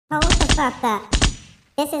Hold the fuck up.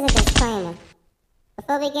 This is a disclaimer.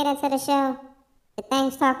 Before we get into the show, the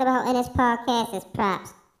things talked about in this podcast is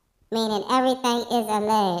props, meaning everything is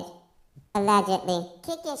alleged. Allegedly.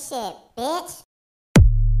 Kickin' shit, bitch.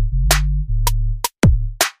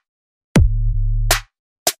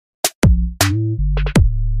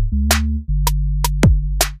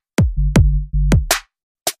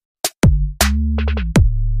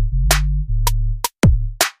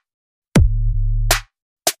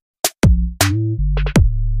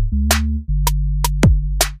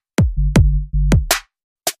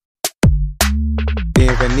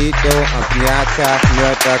 Bienvenido a Piata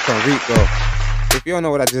Puerto Rico. If you don't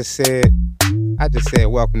know what I just said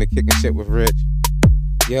welcome to Kickin' Shit with Rich.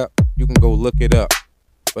 Yep, you can go look it up.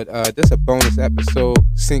 But this is a bonus episode,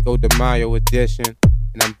 Cinco de Mayo edition,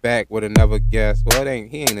 and I'm back with another guest. Well,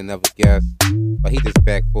 he ain't another guest, but he just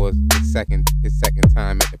back for his second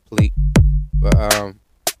time at the plate. But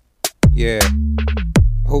yeah,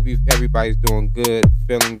 I hope everybody's doing good,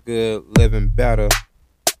 feeling good, living better,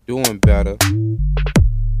 doing better.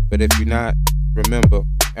 But if you're not, remember,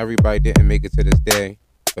 everybody didn't make it to this day,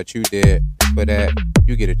 but you did. And for that,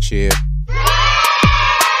 you get a cheer.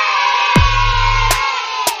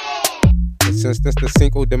 And since this the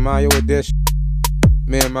Cinco de Mayo edition,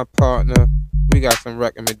 me and my partner, we got some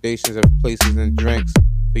recommendations of places and drinks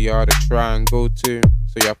for y'all to try and go to,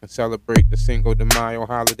 so y'all can celebrate the Cinco de Mayo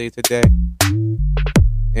holiday today.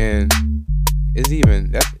 And it's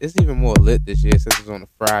even more lit this year since it's on a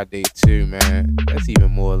Friday too, man. That's even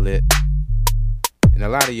more lit. And a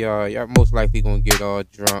lot of y'all most likely gonna get all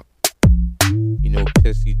drunk,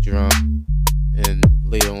 pissy drunk, and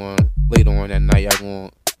later on that night y'all gonna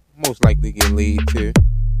most likely get laid too.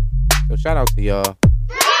 So shout out to y'all.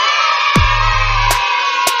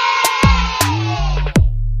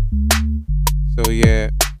 So yeah,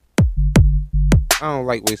 I don't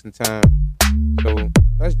like wasting time. So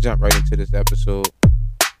let's jump right into this episode.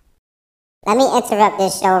 Let me interrupt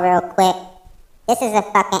this show real quick. This is a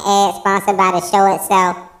fucking ad sponsored by the show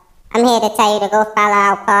itself. I'm here to tell you to go follow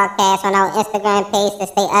our podcast on our Instagram page to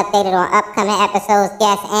stay updated on upcoming episodes,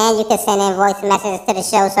 guests, and you can send in voice messages to the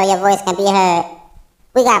show so your voice can be heard.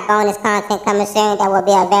 We got bonus content coming soon that will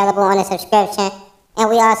be available on the subscription, and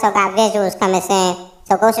we also got visuals coming soon,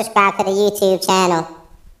 so go subscribe to the YouTube channel.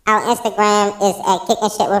 Our Instagram is at Kickin'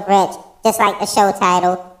 Shit with Rich, just like the show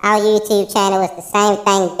title. Our YouTube channel is the same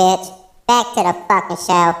thing, bitch. Back to the fucking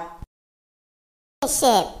show.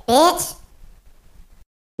 Shit, bitch.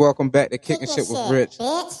 Welcome back to Kickin' Shit with Rich.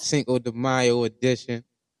 Bitch. Cinco de Mayo edition.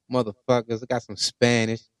 Motherfuckers, I got some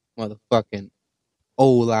Spanish. Motherfucking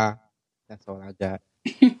hola. That's all I got.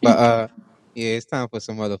 But yeah, it's time for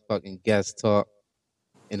some motherfucking guest talk.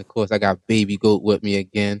 And of course, I got Baby Goat with me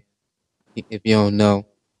again. If you don't know,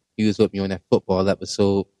 he was with me on that football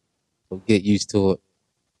episode. So get used to it.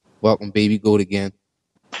 Welcome, Baby Goat again.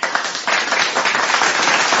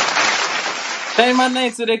 Say my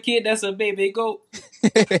name to the kid that's a baby goat.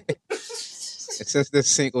 And since this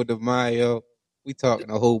Cinco de Mayo, we talking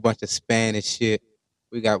a whole bunch of Spanish shit.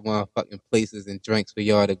 We got motherfucking places and drinks for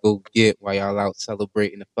y'all to go get while y'all out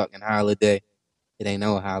celebrating the fucking holiday. It ain't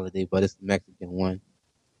no holiday, but it's the Mexican one.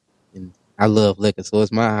 And I love liquor, so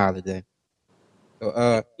it's my holiday.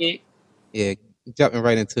 So, yeah, jumping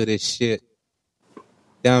right into this shit.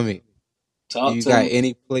 Dummy, do you got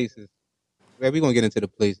any places? Well, we gonna get into the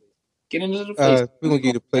places. Get into the places. We're gonna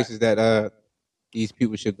get the places that these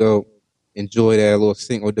people should go enjoy their little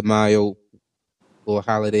Cinco de Mayo little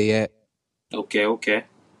holiday at. Okay.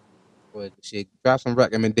 But shit, drop some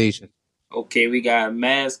recommendations. Okay, we got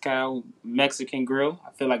Mezcal Mexican Grill.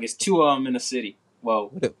 I feel like it's two of them in the city.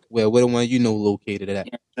 Well, where the one located at?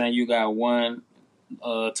 You know what I'm saying? You got one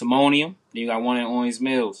Timonium, then you got one in Owings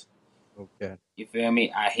Mills. Okay. You feel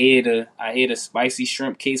me? I hear the spicy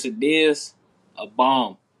shrimp quesadillas, a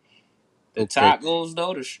bomb. The tacos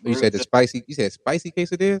though, You said spicy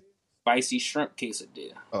quesadilla? Spicy shrimp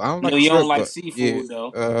quesadilla. Oh, I don't like shrimp, you don't like seafood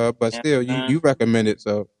though. But still, you recommend it,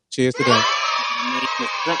 so cheers to them. The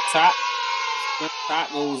shrimp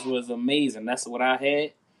tacos was amazing. That's what I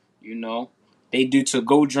had. They do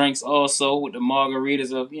to-go drinks also with the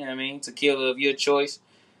margaritas of, tequila of your choice.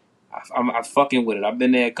 I'm fucking with it. I've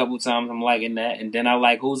been there a couple times. I'm liking that. And then I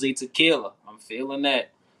like Jose Tequila. I'm feeling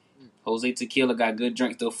that. Jose Tequila got good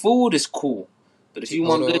drinks. The food is cool. But if you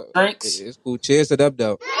want good drinks... It's cool. Cheers to them,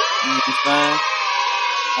 though. You know what I'm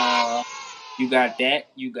saying? You got that.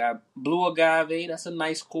 You got Blue Agave. That's a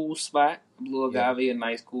nice, cool spot. Blue Agave, a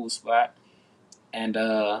nice, cool spot. And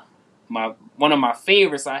one of my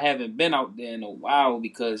favorites, I haven't been out there in a while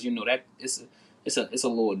because, that it's it's a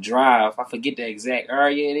little drive. I forget the exact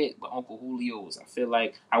area it is, but Uncle Julio's. I feel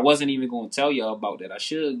like I wasn't even gonna tell y'all about that. I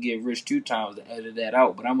should give Rich 2 times to edit that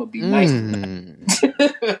out, but I'm gonna be nice tonight.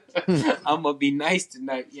 I'm gonna be nice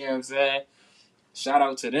tonight. You know what I'm saying? Shout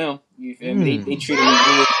out to them. You feel me? They treated me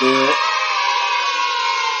real good.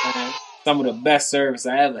 Man, some of the best service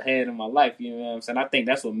I ever had in my life. You know what I'm saying? I think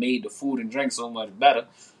that's what made the food and drink so much better.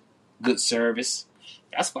 Good service.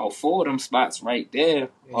 That's about 4 of them spots right there.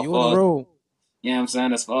 Yeah, you on the road. You know what I'm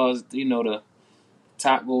saying? As far as, the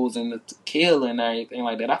tacos and the tequila and everything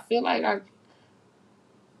like that. I feel like I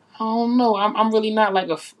don't know. I'm really not like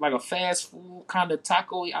a fast food kind of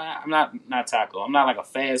taco. I'm not taco. I'm not like a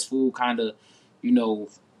fast food kind of, you know,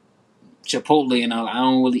 Chipotle and all. I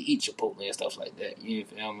don't really eat Chipotle and stuff like that. You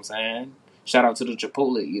feel what I'm saying? Shout out to the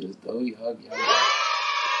Chipotle eaters though. Y'all.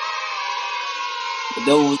 But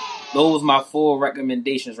those my 4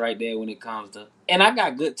 recommendations right there when it comes to. And I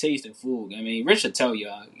got good taste in food. I mean, Rich will tell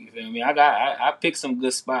y'all. You feel me? I picked some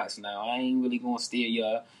good spots now. I ain't really gonna steer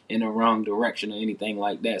y'all in the wrong direction or anything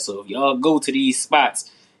like that. So if y'all go to these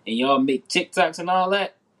spots and y'all make TikToks and all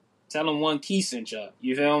that, tell them One Key sent y'all.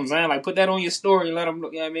 You feel what I'm saying? Like put that on your story. Let them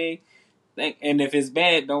know. You know what I mean? And if it's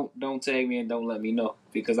bad, don't tag me and don't let me know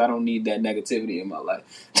because I don't need that negativity in my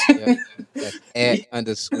life. Yep. That's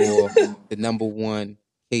 @_ the number 1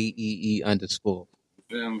 KEE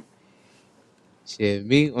 _ Shit,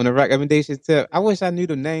 me on the recommendation tip. I wish I knew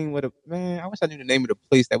the name of the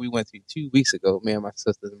place that we went to 2 weeks ago. Man, my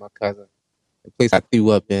sisters and my cousin. The place I threw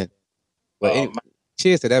up in. But anyway,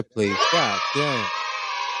 cheers to that place. God damn.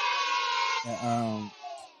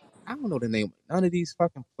 I don't know the name of none of these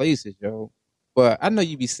fucking places, yo. But I know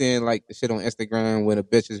you be seeing like the shit on Instagram where the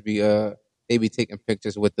bitches be they be taking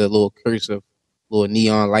pictures with the little cursive, little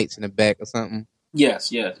neon lights in the back or something.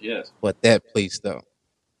 Yes. But that place though.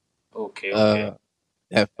 Okay.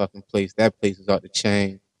 That place is off the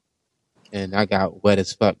chain. And I got wet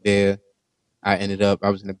as fuck there. I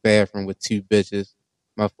was in the bathroom with 2 bitches.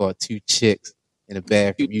 My fault, 2 chicks in the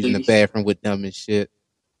bathroom, using the bathroom with them and shit.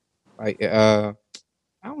 Like, I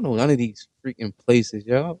don't know none of these freaking places,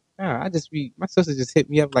 yo. Nah, my sister just hit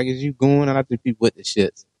me up like, is you going? And I just be with the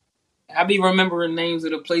shits. I be remembering names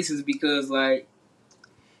of the places because, like,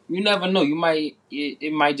 you never know.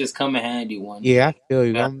 It might just come in handy one day. Yeah, I feel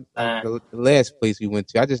you. The last place we went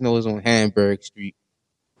to, I just know it's on Hamburg Street.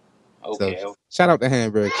 Okay. So, shout out to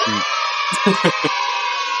Hamburg Street.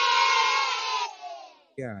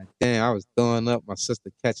 God damn, I was throwing up. My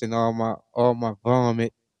sister catching all my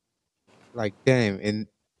vomit. Like, damn. And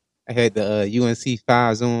I had the UNC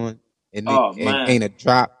fives on. And Man. ain't a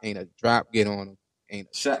drop get on them. Ain't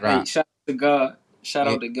a drop. Shout out to God. Shout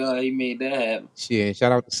out to God. He made that happen. Shit, and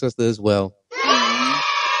shout out to sister as well. Mm-hmm.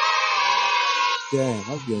 Damn,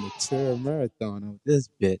 I'll be on a tour marathon on this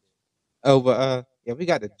bitch. Oh, but yeah, we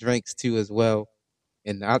got the drinks too as well.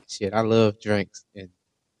 And I love drinks. And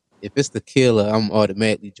if it's tequila, I'm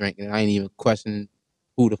automatically drinking. I ain't even questioning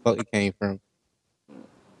who the fuck it came from.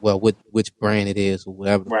 Well, which brand it is or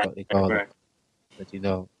whatever the fuck they call it. But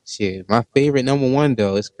shit. My favorite number 1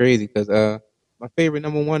 though, it's crazy because my favorite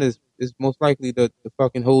number 1 is most likely the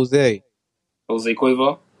fucking Jose. Jose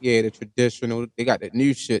Cuervo? Yeah, the traditional. They got the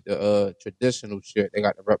new shit, the traditional shit. They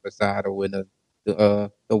got the reposado with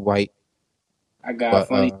the white. I got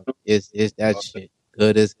funny. It's that shit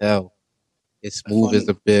good as hell. It's smooth as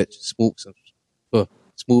a bitch.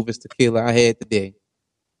 Smooth as tequila I had today.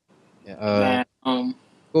 Man,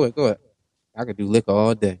 go ahead. I could do liquor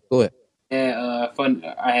all day. Go ahead. Yeah,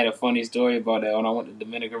 I had a funny story about that when I went to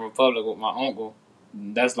Dominican Republic with my uncle.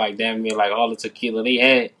 That's like damn near like all the tequila they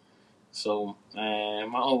had. So man,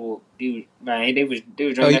 my uncle, they was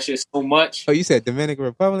drinking that shit so much. Oh, you said Dominican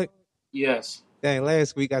Republic? Yes. Dang,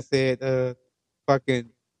 last week I said fucking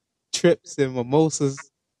trips and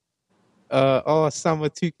mimosas all summer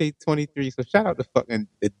 2K23. So shout out to fucking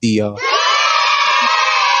the DR.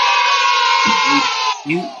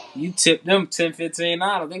 You tip them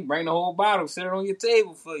 $10-15. They bring the whole bottle, sit it on your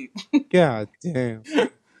table for you. God damn.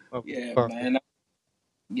 Yeah, man.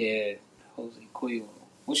 Yeah, Jose Cuervo.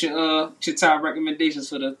 What's your top recommendations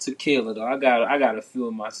for the tequila though? I got a few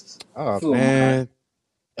of my. Man.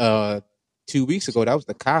 2 weeks ago, that was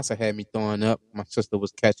the casa had me throwing up. My sister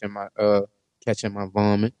was catching my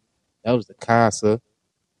vomit. That was the casa.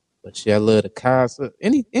 But shit, I love the casa.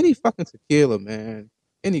 Any fucking tequila, man.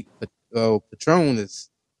 Any Patron is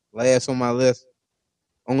last on my list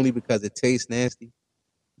only because it tastes nasty.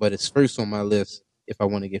 But it's first on my list if I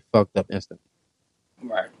want to get fucked up instantly.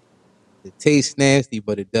 Right. It tastes nasty,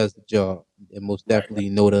 but it does the job. It most definitely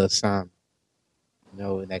know the assignment.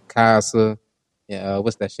 And that casa. Yeah,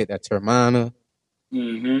 what's that shit? That Termana.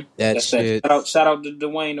 Mm-hmm. That That's that. shit. Shout out to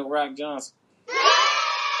Dwayne the Rock Johnson.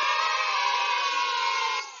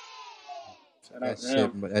 Shout That out to shit.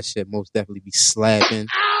 him. That shit most definitely be slapping.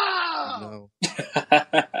 You know.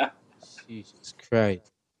 Jesus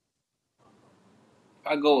Christ.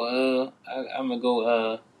 I'm gonna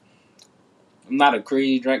go. I'm not a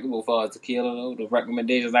crazy drinker, but as far as tequila though, the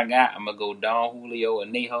recommendations I got, I'm gonna go Don Julio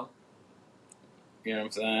and Neho. You know what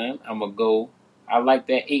I'm saying? I'm gonna go. I like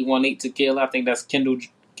that 818 tequila. I think that's Kendall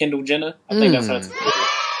Jenner. I think that's her Mm. tequila.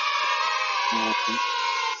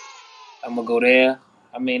 I'm gonna go there.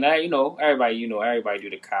 I mean, everybody do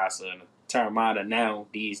the Casa and the Terramana now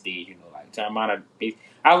these days. Like Terramana.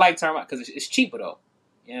 I like Terramana because it's cheaper though.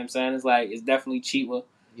 You know what I'm saying? It's like it's definitely cheaper.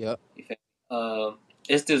 Yep. Uh,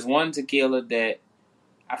 it's this one tequila that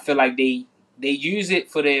I feel like they use it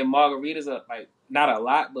for their margaritas, like not a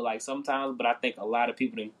lot, but like sometimes. But I think a lot of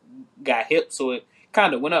people got hip, so it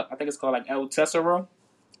kind of went up. I think it's called like El Tesoro.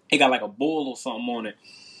 It got like a bull or something on it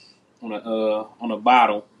on a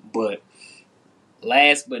bottle. But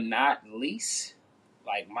last but not least,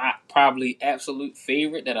 like my probably absolute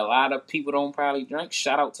favorite that a lot of people don't probably drink.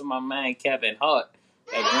 Shout out to my man Kevin Hart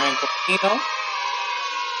at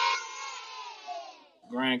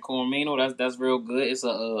Grand Cormino. That's real good. It's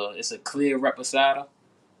a clear reposado.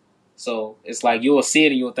 So it's like you'll see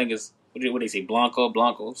it and you'll think it's what they say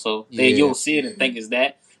Blanco. So Yeah. you'll see it and think it's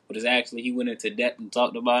that, but it's actually he went into depth and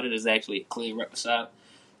talked about it. It's actually a clear reposado.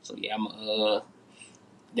 So yeah, I'm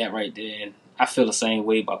that right there. And I feel the same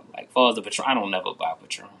way about like far as the Patron. I don't never buy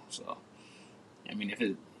Patron. So I mean if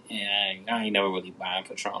it I ain't never really buying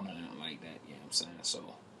Patron or nothing like that. You know what I'm saying?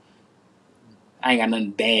 So I ain't got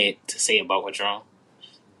nothing bad to say about Patron.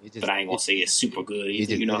 It But just I ain't gonna say it's super good it either,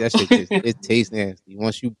 just you know. that shit just it tastes nasty.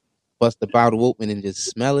 Once you bust the bottle open and just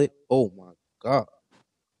smell it, oh my god.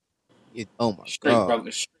 Oh my straight god.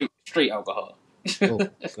 brother, straight alcohol. Oh my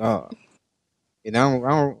god. And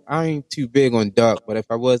I ain't too big on dark, but if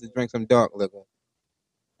I was to drink some dark liquor,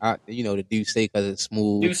 the do say because it's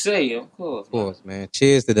smooth. You say, of Of course, man. course, man.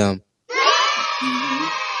 Cheers to them. Mm-hmm.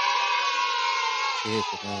 Cheers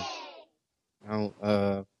to them. I don't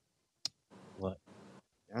what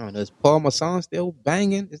I don't know. Is Paul Masson still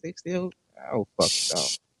banging? Is they still? Oh fuck no.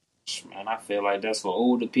 Man, I feel like that's for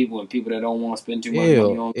older people and people that don't want to spend too much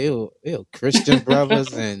money Ew, on. ew, ew. Christian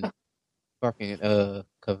brothers and fucking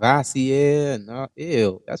Cavassier and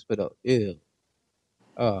ew. That's for the ew.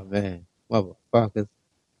 Oh man, motherfuckers.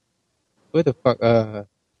 What the fuck?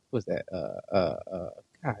 What's that?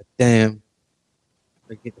 God damn. I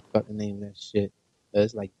forget the fucking name of that shit.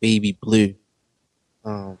 It's like Baby Blue.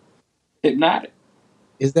 Um, Hypnotic.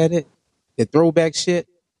 is that it? The throwback shit.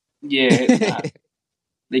 Yeah, hypnotic.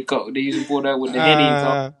 They usually pour that with the henny and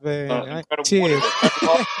talk Man. incredible. What is Cheers. it?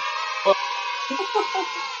 Incredible.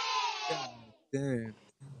 God damn.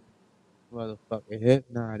 Motherfucking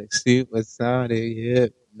hypnotic, supersonic,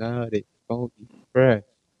 hypnotic, funky, fresh.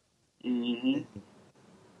 Mm-hmm.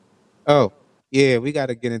 Oh, yeah, we got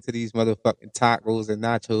to get into these motherfucking tacos and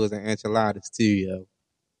nachos and enchiladas too, yo.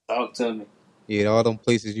 Talk to me. Yeah, all them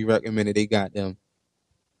places you recommended, they got them.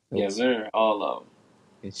 So, Yes, sir. All of them.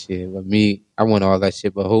 and shit, but me, I want all that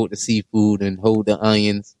shit, but hold the seafood and hold the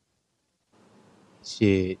onions.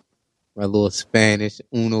 Shit, my little Spanish,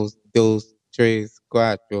 unos, dos, tres,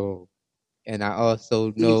 cuatro. And I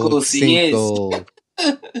also know Cinco CS. cinco.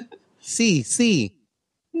 Sí.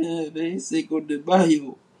 Yeah, they Cinco de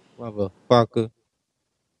Mayo. Motherfucker.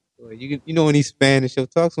 Well, you know any Spanish? Yo,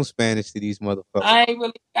 talk some Spanish to these motherfuckers. I ain't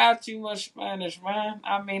really got too much Spanish, man.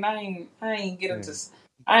 I mean, I ain't get into. Dang,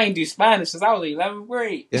 I ain't do Spanish since I was 11th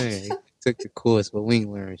grade. dang. Took the course, but we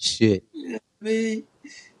ain't learning shit. Man,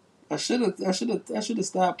 I should have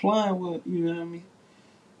stopped playing with. You know what I mean?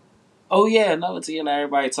 Oh yeah, another thing that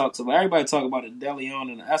everybody talks about. Everybody talk about the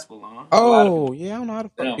Deleon and the Espelon. A lot of people Oh, yeah, I don't know how the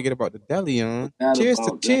fuck them forget about the Delion. forgot about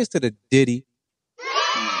them. Cheers to the Diddy.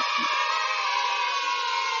 Mm.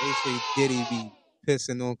 They say Diddy be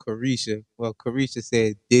pissing on Carisha. Well, Carisha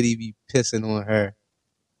said Diddy be pissing on her.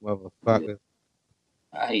 Yeah, Motherfucker.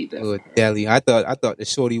 I hate that Little for her. Deli. I thought the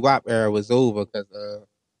Shorty Wop era was over because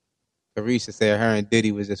Carisha said her and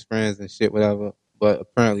Diddy was just friends and shit, whatever. But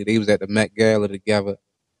apparently they was at the Met Gala together.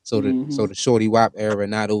 So Mm-hmm. the Shorty Wop era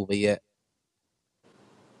not over yet.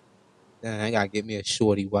 Then I gotta get me a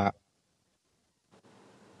Shorty Wop.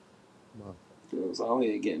 Girls out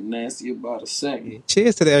here getting nasty about a second. Yeah.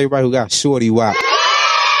 Cheers to everybody who got Shorty Wop.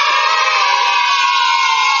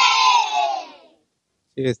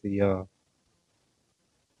 Cheers to y'all.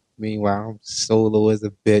 Meanwhile, I'm solo as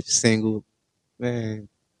a bitch, single. Man,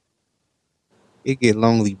 it get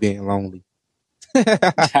lonely being lonely. What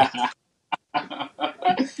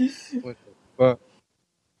the fuck?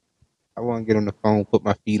 I want to get on the phone, put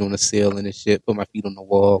my feet on the ceiling and shit, put my feet on the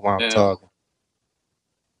wall while I'm Yeah. talking.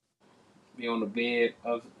 Be on the bed.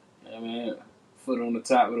 I mean, foot on the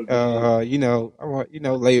top of the bed. You know, I want,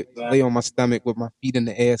 lay on my stomach with my feet in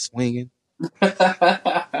the air swinging.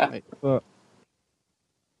 Like, fuck.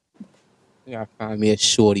 I gotta find me a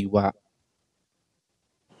shorty wop.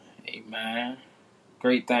 Hey man,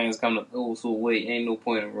 great things come to those who wait. Ain't no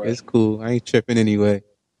point in It's rushing. cool. I ain't tripping anyway.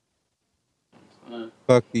 Uh,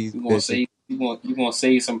 Fuck these you gonna bitches. save you gonna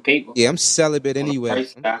save some paper Yeah, I'm celibate on the anyway.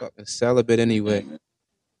 price I'm tag. fucking celibate Yeah, anyway.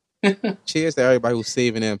 man. Cheers to everybody who's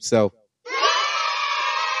saving themselves.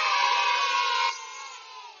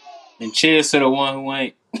 And cheers to the one who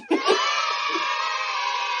ain't.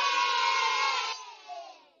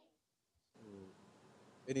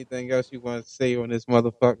 Anything else you want to say on this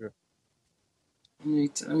motherfucker?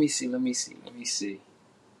 Let me see.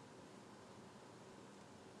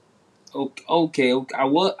 Okay.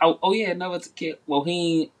 Oh yeah, another kid. Well,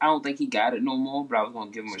 I don't think he got it no more. But I was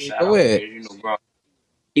gonna give him a Shit, shout go out ahead. because bro,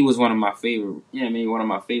 he was one of my favorite. You know what I mean? One of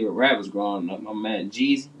my favorite rappers growing up. My man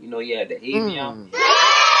Jeezy. He had the Avion.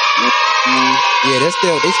 Yeah, they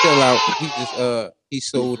still out. He just he You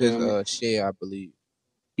sold his feel me? share, I believe.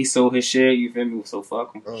 He sold his share. You feel me? So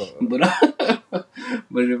fuck him. Uh, But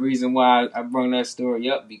but the reason why I brought that story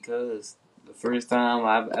up because the first time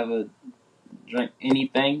I've ever drank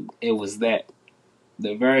anything, it was that.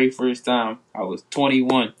 The very first time I was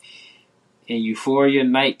 21 in Euphoria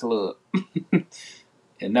nightclub,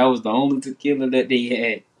 and that was the only tequila that they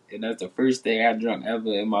had, and that's the first thing I drank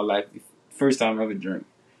ever in my life. First time I ever drank.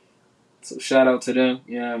 So shout out to them.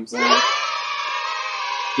 You know what I'm saying?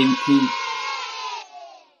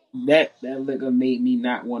 That liquor made me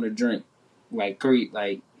not want to drink like great.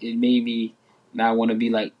 Like it made me not want to be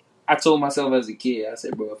like. I told myself as a kid, I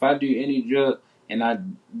said, bro, if I do any drug and I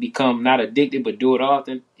become not addicted but do it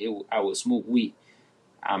often, I would smoke weed.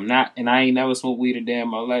 I'm not, and I ain't never smoked weed a day in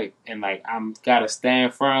my life, and like I'm gotta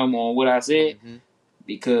stand firm on what I said mm-hmm.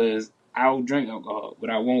 because I'll drink alcohol, but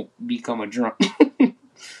I won't become a drunk.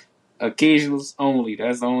 Occasionals only.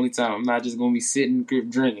 That's the only time. I'm not just gonna be sitting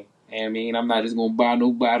drinking. I mean, I'm not just gonna buy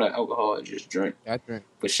no bottle of alcohol and just drink. I drink.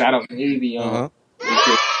 But shout out to Avion Uh-huh.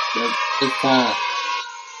 because that's his time.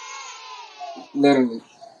 Literally.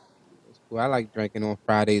 It's cool. I like drinking on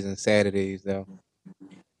Fridays and Saturdays though.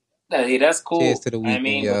 Hey, that's Cheers cool. to the I weekend,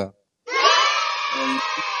 mean, but y'all.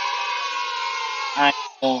 I ain't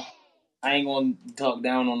gonna, I ain't gonna talk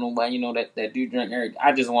down on nobody, that do drink every day.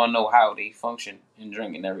 I just wanna know how they function in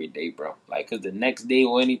drinking every day, bro. Like, cause the next day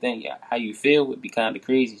or anything, yeah, how you feel would be kind of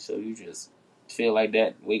crazy. So you just feel like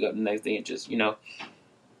that, wake up the next day and just, to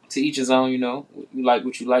each his own, You like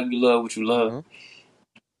what you like, you love what you love. Uh-huh.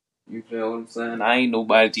 You feel what I'm saying? I ain't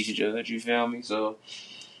nobody teacher judge, you feel me? So,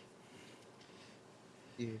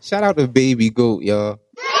 Yeah. Shout out to Baby Goat, y'all.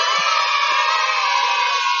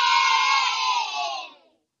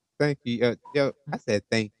 Thank you. Yo, I said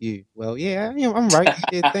thank you. Well, yeah, I'm right.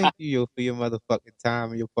 Yeah, thank you, yo, for your motherfucking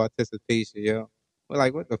time and your participation, yo. But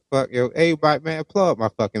like, what the fuck, yo? Everybody, man, applaud my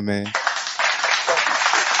fucking man.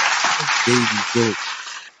 That's Baby Goat.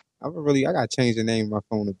 I gotta change the name of my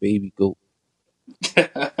phone to Baby Goat.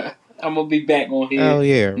 I'm gonna be back on here Oh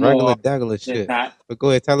yeah, regular more degular than shit. not. But go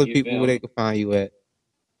ahead, tell the You people feel where they me? can find you at.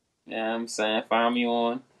 Yeah, I'm saying find me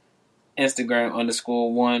on Instagram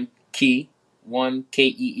 _1 key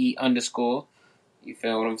 1KEE _. You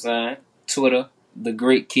feel what I'm saying? Twitter, the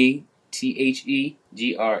Great Key, TheGreatkee.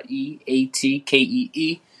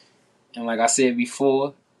 And like I said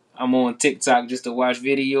before, I'm on TikTok just to watch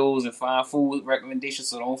videos and find food recommendations.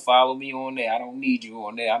 So don't follow me on there. I don't need you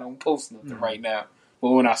on there. I don't post nothing right now. But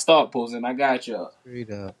when I start posting, I got y'all.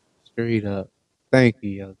 Straight up. Straight up. Thank you,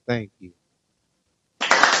 yo. Thank you.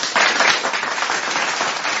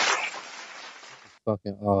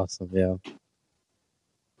 Fucking awesome, yo.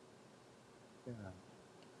 Yeah.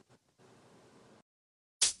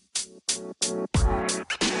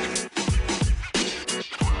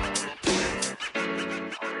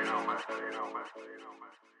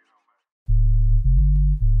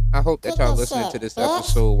 I hope that y'all listening to this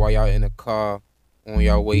episode while y'all in the car on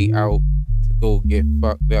y'all way out to go get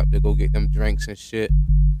fucked up, to go get them drinks and shit.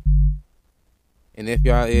 And if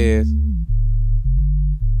y'all is,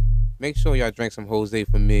 make sure y'all drink some Jose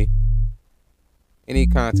for me. Any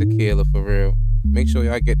kind of tequila for real. Make sure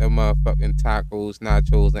y'all get them motherfucking tacos,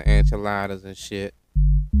 nachos, and enchiladas and shit.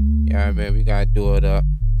 Yeah, man, we gotta do it up.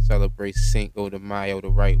 Celebrate Cinco de Mayo the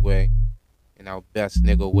right way. In our best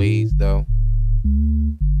nigga ways, though.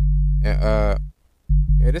 And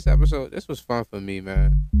yeah, this was fun for me,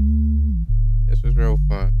 man. This was real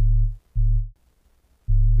fun.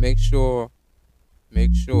 Make sure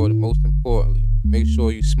Make sure, most importantly, make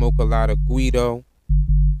sure you smoke a lot of Guido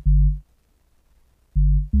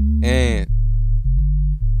and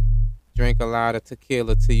drink a lot of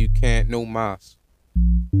tequila till you can't no mas.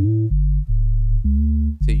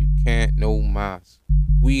 Till you can't no mas.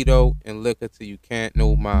 Guido and liquor till you can't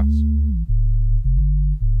no mas.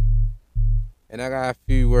 And I got a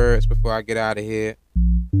few words before I get out of here.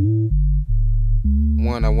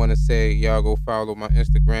 One, I want to say, y'all go follow my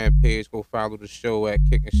Instagram page. Go follow the show at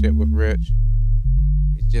Kickin Shit with Rich.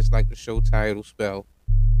 It's just like the show title spelled.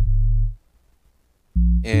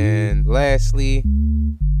 And lastly,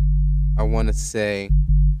 I want to say,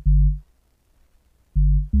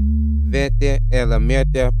 Vete a la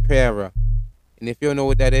mierda pera. And if you don't know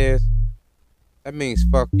what that is, that means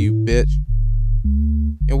fuck you, bitch.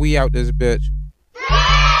 And we out this bitch.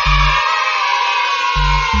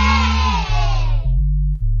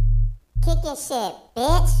 Kickin' shit,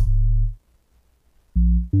 bitch.